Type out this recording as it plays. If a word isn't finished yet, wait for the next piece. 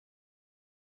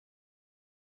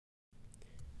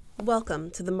Welcome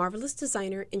to the Marvelous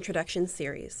Designer Introduction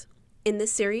Series. In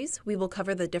this series, we will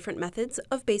cover the different methods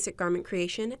of basic garment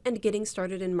creation and getting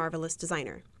started in Marvelous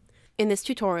Designer. In this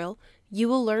tutorial, you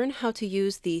will learn how to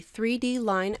use the 3D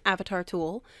Line Avatar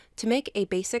tool to make a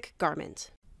basic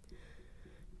garment.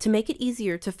 To make it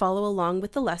easier to follow along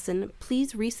with the lesson,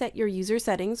 please reset your user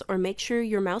settings or make sure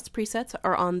your mouse presets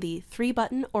are on the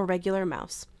 3-button or regular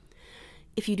mouse.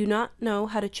 If you do not know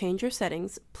how to change your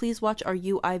settings, please watch our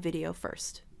UI video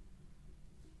first.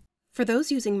 For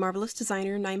those using Marvelous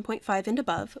Designer 9.5 and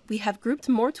above, we have grouped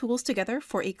more tools together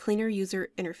for a cleaner user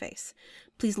interface.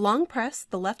 Please long press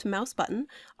the left mouse button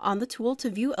on the tool to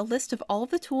view a list of all of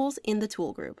the tools in the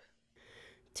tool group.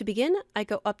 To begin, I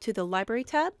go up to the Library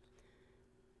tab,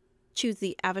 choose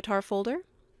the Avatar folder,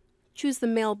 choose the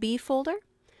Male B folder,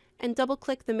 and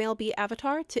double-click the Male B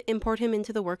avatar to import him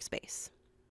into the workspace.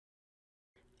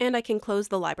 And I can close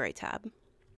the Library tab.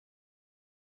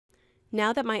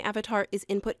 Now that my avatar is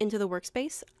input into the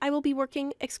workspace, I will be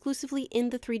working exclusively in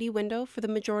the 3D window for the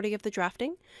majority of the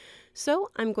drafting.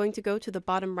 So I'm going to go to the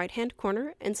bottom right-hand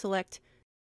corner and select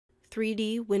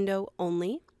 3D window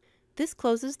only. This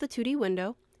closes the 2D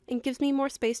window and gives me more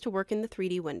space to work in the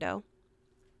 3D window.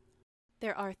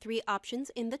 There are 3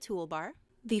 options in the toolbar.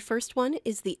 The first one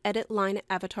is the Edit Line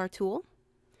Avatar tool.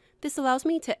 This allows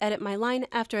me to edit my line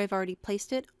after I've already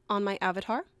placed it on my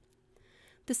avatar.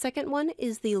 The second one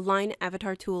is the Line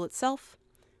Avatar tool itself,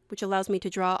 which allows me to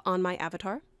draw on my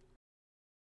avatar.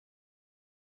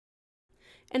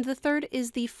 And the third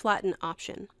is the Flatten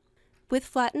option. With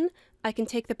Flatten, I can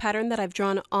take the pattern that I've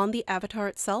drawn on the avatar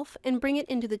itself and bring it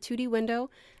into the 2D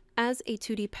window as a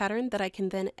 2D pattern that I can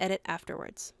then edit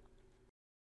afterwards.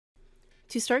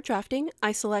 To start drafting,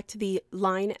 I select the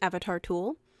Line Avatar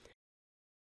tool,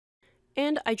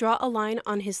 and I draw a line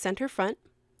on his center front,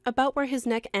 about where his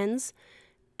neck ends,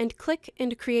 and click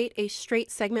and create a straight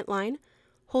segment line,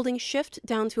 holding Shift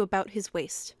down to about his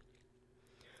waist.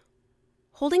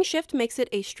 Holding Shift makes it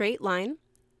a straight line,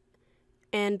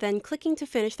 and then clicking to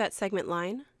finish that segment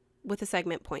line with a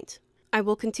segment point. I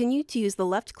will continue to use the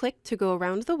left click to go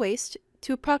around the waist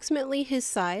to approximately his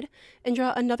side and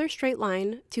draw another straight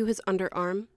line to his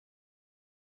underarm.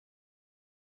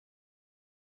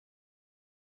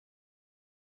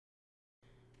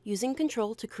 Using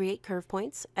Control to create curve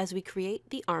points as we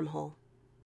create the armhole.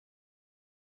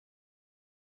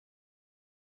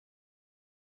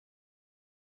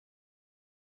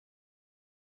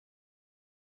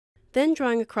 Then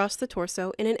drawing across the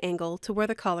torso in an angle to where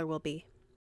the collar will be.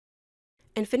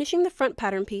 And finishing the front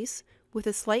pattern piece with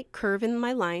a slight curve in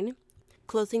my line,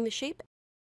 closing the shape,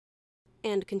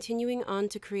 and continuing on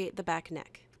to create the back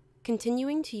neck.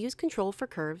 Continuing to use Control for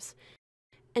curves,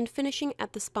 and finishing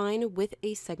at the spine with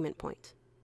a segment point.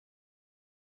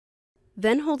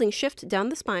 Then holding Shift down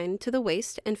the spine to the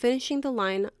waist and finishing the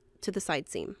line to the side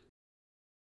seam.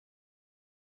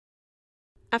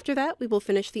 After that, we will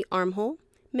finish the armhole,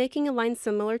 making a line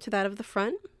similar to that of the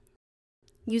front,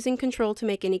 using Control to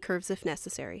make any curves if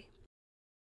necessary.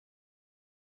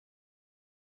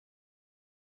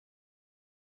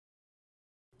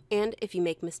 And if you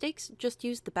make mistakes, just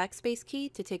use the backspace key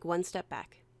to take one step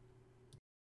back.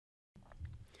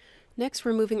 Next,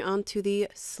 we're moving on to the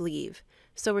sleeve.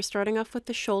 So we're starting off with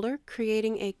the shoulder,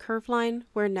 creating a curve line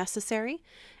where necessary,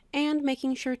 and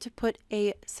making sure to put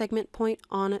a segment point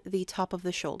on the top of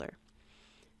the shoulder.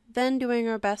 Then doing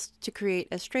our best to create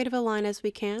as straight of a line as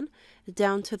we can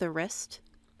down to the wrist,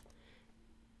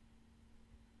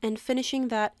 and finishing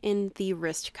that in the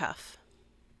wrist cuff.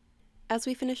 As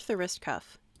we finish the wrist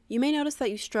cuff, you may notice that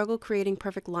you struggle creating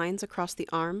perfect lines across the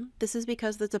arm. This is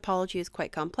because the topology is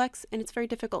quite complex and it's very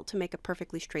difficult to make a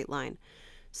perfectly straight line.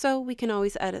 So we can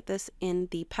always edit this in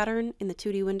the pattern in the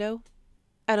 2D window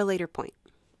at a later point.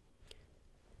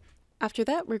 After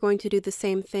that, we're going to do the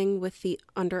same thing with the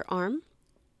underarm,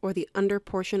 or the under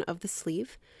portion of the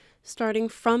sleeve, starting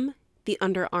from the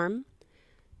underarm,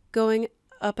 going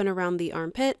up and around the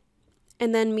armpit,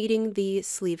 and then meeting the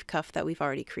sleeve cuff that we've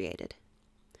already created,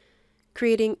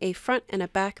 creating a front and a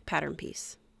back pattern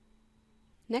piece.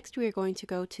 Next, we are going to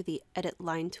go to the Edit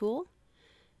Line tool,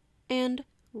 and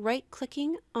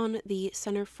right-clicking on the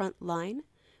center front line,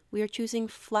 we are choosing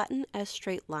Flatten as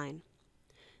Straight Line.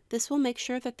 This will make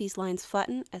sure that these lines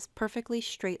flatten as perfectly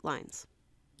straight lines.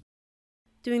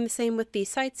 Doing the same with the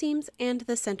side seams and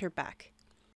the center back.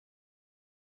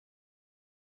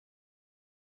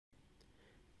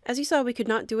 As you saw, we could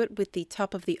not do it with the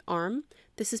top of the arm.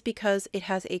 This is because it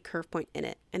has a curve point in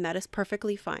it, and that is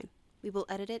perfectly fine. We will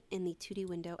edit it in the 2D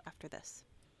window after this.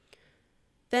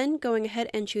 Then going ahead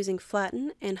and choosing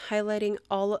Flatten and highlighting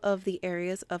all of the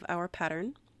areas of our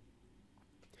pattern.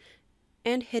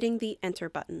 and hitting the Enter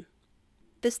button.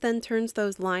 This then turns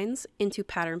those lines into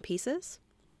pattern pieces.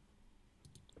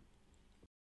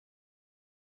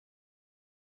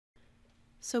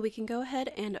 So we can go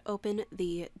ahead and open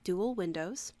the dual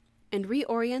windows and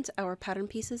reorient our pattern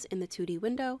pieces in the 2D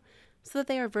window so that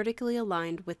they are vertically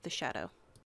aligned with the shadow.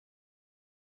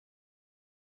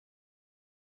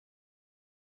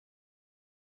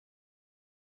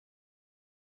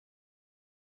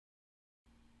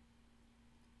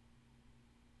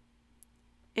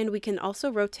 And we can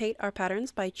also rotate our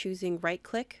patterns by choosing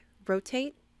right-click,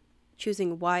 rotate,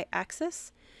 choosing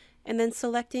Y-axis, and then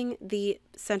selecting the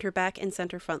center back and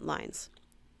center front lines.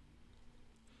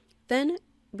 Then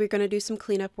we're going to do some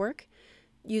cleanup work.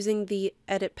 Using the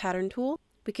Edit Pattern tool,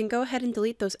 we can go ahead and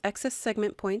delete those excess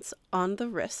segment points on the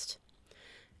wrist,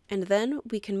 and then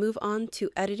we can move on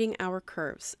to editing our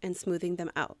curves and smoothing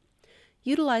them out,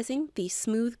 utilizing the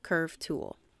Smooth Curve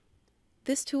tool.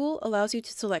 This tool allows you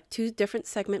to select 2 different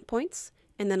segment points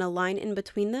and then a line in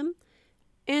between them,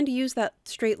 and use that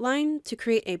straight line to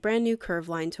create a brand new curve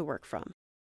line to work from.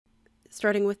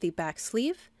 Starting with the back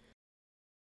sleeve,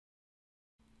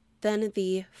 then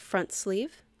the front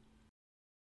sleeve,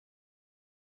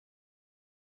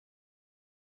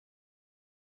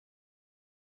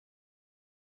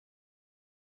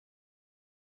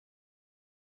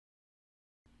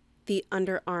 the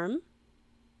underarm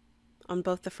on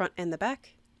both the front and the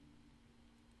back,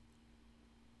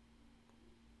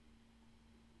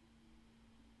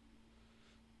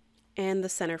 and the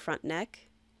center front neck.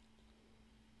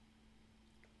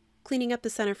 Cleaning up the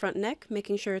center front neck,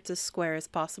 making sure it's as square as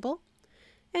possible,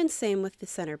 and same with the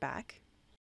center back.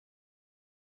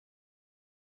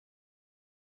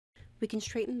 We can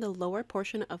straighten the lower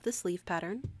portion of the sleeve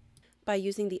pattern by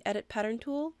using the Edit Pattern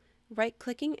tool,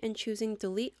 right-clicking and choosing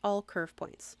Delete All Curve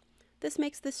Points. This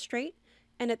makes this straight,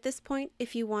 and at this point,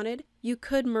 if you wanted, you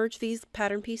could merge these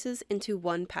pattern pieces into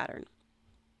one pattern.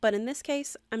 But in this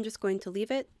case, I'm just going to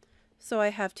leave it, so I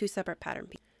have 2 separate pattern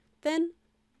pieces. Then,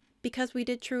 because we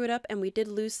did true it up and we did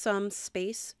lose some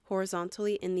space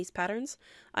horizontally in these patterns,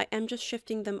 I am just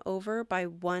shifting them over by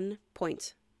 1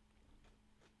 point,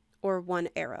 or 1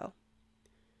 arrow.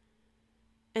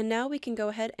 And now we can go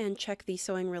ahead and check the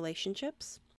sewing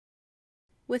relationships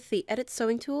with the Edit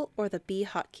Sewing tool or the B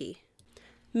hotkey,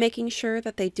 making sure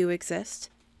that they do exist,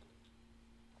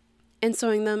 and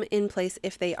sewing them in place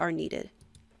if they are needed.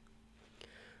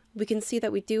 We can see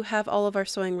that we do have all of our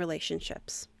sewing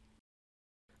relationships.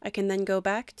 I can then go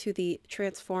back to the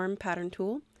Transform Pattern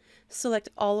tool, select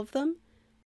all of them,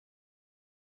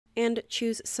 and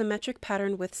choose Symmetric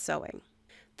Pattern with Sewing.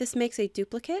 This makes a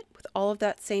duplicate with all of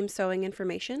that same sewing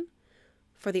information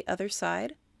for the other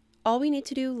side. All we need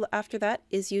to do after that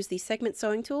is use the Segment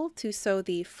Sewing tool to sew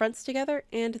the fronts together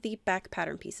and the back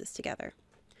pattern pieces together.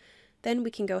 Then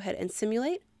we can go ahead and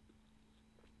simulate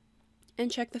and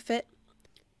check the fit.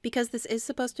 Because this is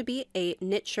supposed to be a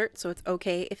knit shirt, so it's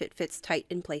okay if it fits tight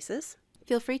in places.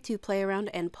 Feel free to play around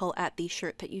and pull at the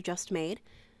shirt that you just made,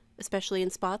 especially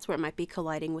in spots where it might be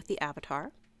colliding with the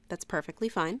avatar. That's perfectly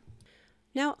fine.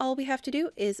 Now all we have to do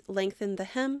is lengthen the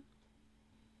hem.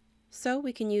 So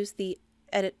we can use the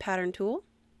Edit Pattern tool,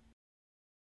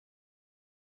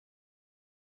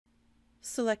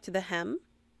 select the hem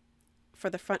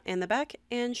for the front and the back,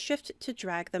 and shift to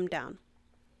drag them down.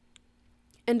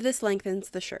 And this lengthens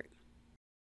the shirt.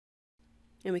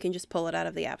 And we can just pull it out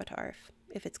of the avatar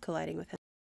if it's colliding with him.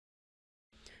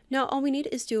 Now all we need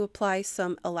is to apply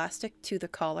some elastic to the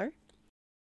collar.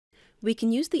 We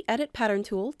can use the Edit Pattern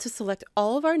tool to select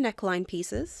all of our neckline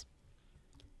pieces.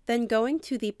 Then going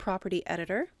to the Property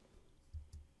Editor,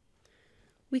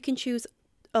 we can choose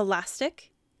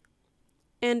Elastic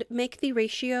and make the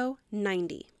ratio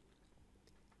 90.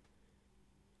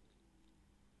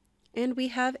 And we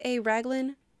have a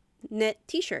raglan knit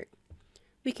t-shirt.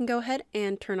 We can go ahead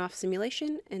and turn off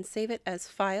simulation and save it as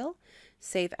File,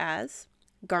 Save As,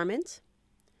 Garment.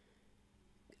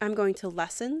 I'm going to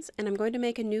Lessons, and I'm going to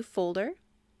make a new folder,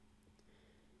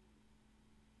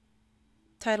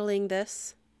 titling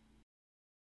this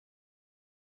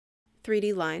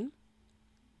 3D Line,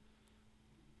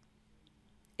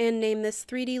 and name this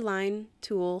 3D Line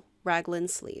tool Raglan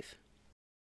Sleeve.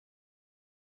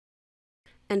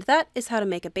 And that is how to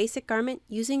make a basic garment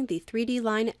using the 3D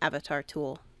Line Avatar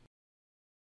tool.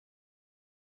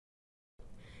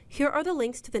 Here are the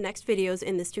links to the next videos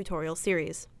in this tutorial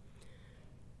series.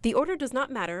 The order does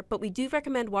not matter, but we do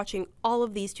recommend watching all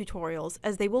of these tutorials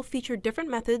as they will feature different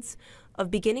methods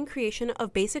of beginning creation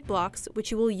of basic blocks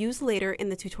which you will use later in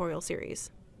the tutorial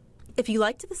series. If you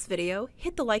liked this video,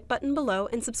 hit the like button below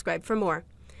and subscribe for more.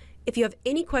 If you have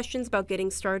any questions about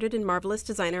getting started in Marvelous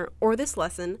Designer or this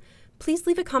lesson, please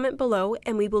leave a comment below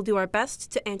and we will do our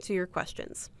best to answer your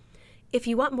questions. If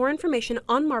you want more information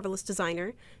on Marvelous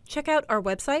Designer, check out our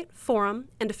website, forum,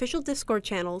 and official Discord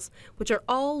channels, which are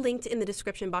all linked in the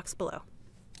description box below.